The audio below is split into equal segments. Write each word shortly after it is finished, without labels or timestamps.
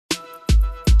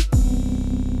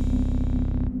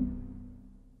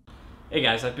Hey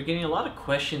guys, I've been getting a lot of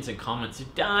questions and comments,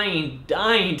 dying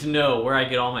to know where I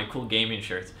get all my cool gaming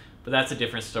shirts, but that's a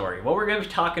different story. What we're going to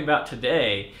be talking about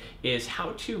today is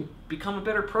how to become a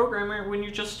better programmer when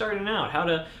you're just starting out. How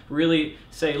to really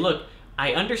say, look,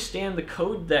 I understand the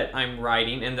code that I'm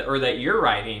writing or that you're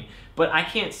writing, but I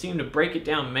can't seem to break it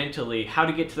down mentally, how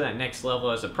to get to that next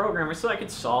level as a programmer so I can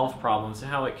solve problems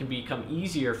and how it can become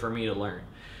easier for me to learn.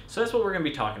 So that's what we're going to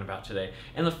be talking about today.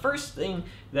 And the first thing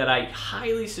that I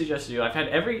highly suggest to do, I've had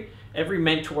every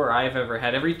mentor I've ever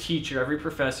had, every teacher, every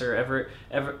professor,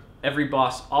 every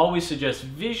boss always suggests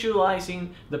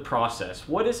visualizing the process.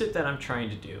 What is it that I'm trying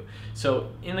to do?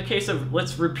 So in the case of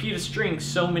let's repeat a string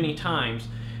so many times,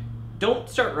 don't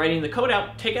start writing the code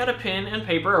out. Take out a pen and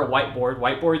paper or whiteboard.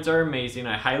 Whiteboards are amazing.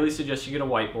 I highly suggest you get a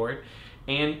whiteboard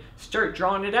and start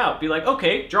drawing it out. Be like,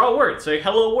 okay, draw a word. Say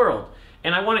hello world.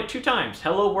 And I want it 2 times.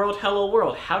 Hello world, hello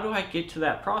world. How do I get to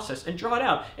that process? And draw it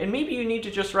out. And maybe you need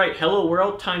to just write hello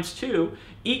world times 2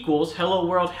 equals hello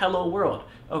world, hello world.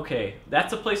 Okay,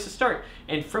 that's a place to start.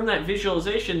 And from that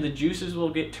visualization, the juices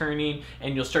will get turning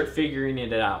and you'll start figuring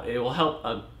it out. It will help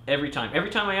every time.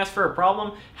 Every time I ask for a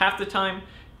problem, half the time,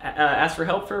 ask for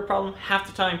help for a problem, half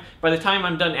the time, by the time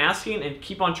I'm done asking and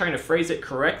keep on trying to phrase it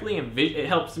correctly and it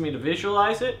helps me to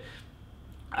visualize it,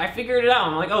 I figured it out.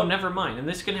 I'm like, oh, never mind. And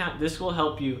this will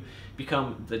help you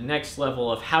become the next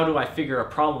level of how do I figure a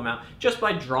problem out just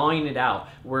by drawing it out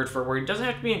word for word. It doesn't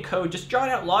have to be in code. Just draw it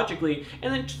out logically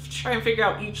and then try and figure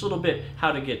out each little bit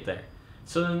how to get there.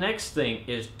 So the next thing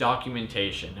is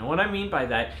documentation. And what I mean by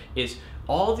that is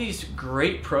all these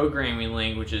great programming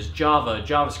languages, Java,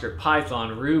 JavaScript,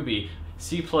 Python, Ruby,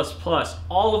 C++,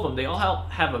 all of them, they all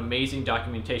have amazing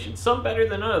documentation, some better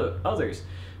than others.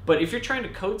 But if you're trying to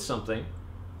code something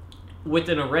with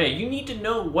an array, you need to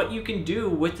know what you can do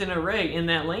with an array in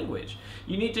that language.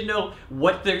 You need to know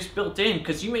what there's built in,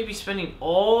 because you may be spending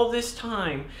all this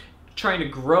time trying to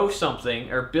grow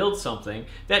something or build something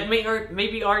that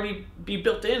maybe already be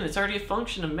built in. It's already a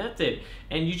function, a method,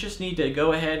 and you just need to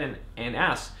go ahead and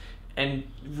ask and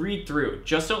read through.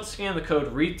 Just don't scan the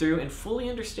code, read through and fully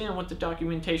understand what the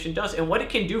documentation does and what it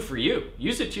can do for you.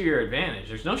 Use it to your advantage.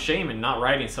 There's no shame in not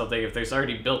writing something if there's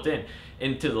already built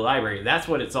into the library. That's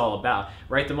what it's all about.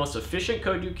 Write the most efficient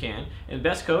code you can and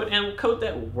best code and code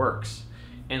that works.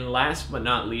 And last but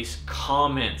not least,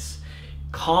 comments.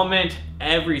 Comment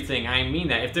everything. I mean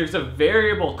that. If there's a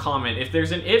variable, comment. If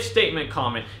there's an if statement,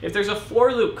 comment. If there's a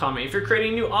for loop, comment. If you're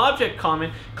creating a new object,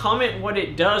 comment what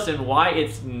it does and why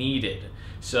it's needed.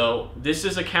 So this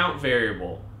is a count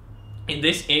variable, and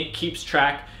this int keeps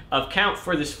track of count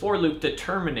for this for loop to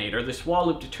terminate or this while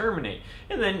loop to terminate.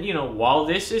 And then, you know, while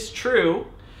this is true,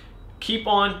 keep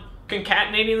on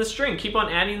concatenating the string. Keep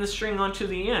on adding the string onto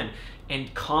the end.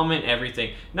 And comment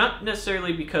everything. Not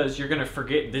necessarily because you're going to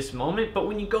forget this moment, but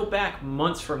when you go back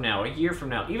months from now, a year from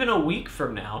now, even a week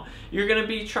from now, you're going to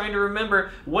be trying to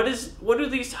remember what do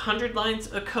these 100 lines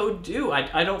of code do?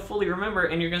 I don't fully remember,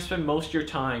 and you're going to spend most of your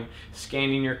time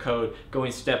scanning your code,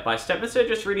 going step by step, instead of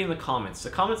just reading the comments.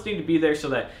 The comments need to be there so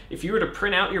that if you were to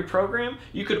print out your program,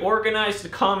 you could organize the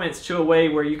comments to a way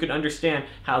where you could understand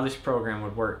how this program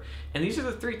would work. And these are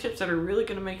the 3 tips that are really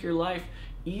going to make your life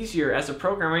easier as a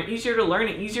programmer, easier to learn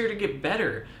it, easier to get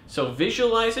better. So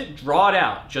visualize it, draw it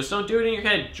out. Just don't do it in your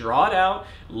head. Draw it out,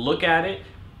 look at it.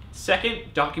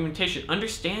 Second, documentation.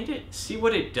 Understand it, see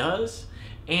what it does,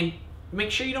 and make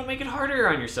sure you don't make it harder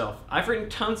on yourself. I've written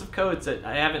tons of codes that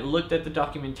I haven't looked at the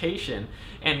documentation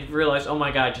and realized, oh my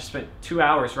god, I just spent 2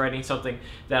 hours writing something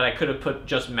that I could have put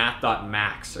just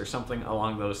math.max or something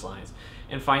along those lines.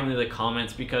 And finally, the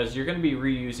comments, because you're going to be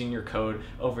reusing your code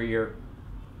over your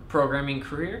programming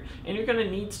career, and you're going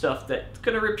to need stuff that's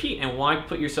going to repeat. And why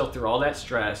put yourself through all that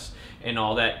stress and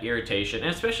all that irritation? And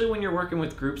especially when you're working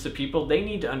with groups of people, they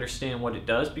need to understand what it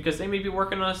does, because they may be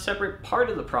working on a separate part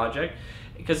of the project,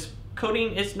 because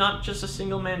coding is not just a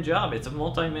single-man job, it's a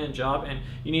multi-man job, and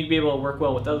you need to be able to work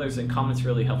well with others, and comments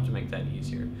really help to make that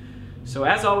easier. So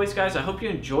as always, guys, I hope you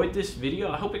enjoyed this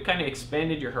video. I hope it kind of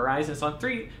expanded your horizons on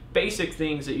 3 basic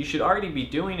things that you should already be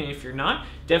doing, and if you're not,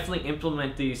 definitely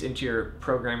implement these into your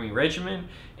programming regimen.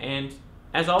 And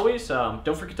as always,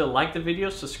 don't forget to like the video,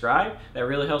 subscribe. That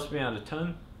really helps me out a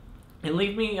ton. And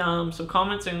leave me some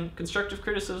comments and constructive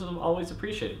criticism, always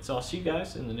appreciated. So I'll see you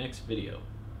guys in the next video.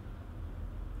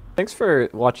 Thanks for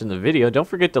watching the video. Don't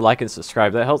forget to like and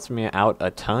subscribe. That helps me out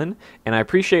a ton. And I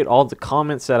appreciate all the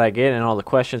comments that I get and all the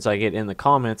questions I get in the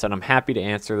comments, and I'm happy to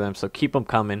answer them. So keep them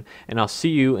coming, and I'll see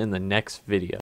you in the next video.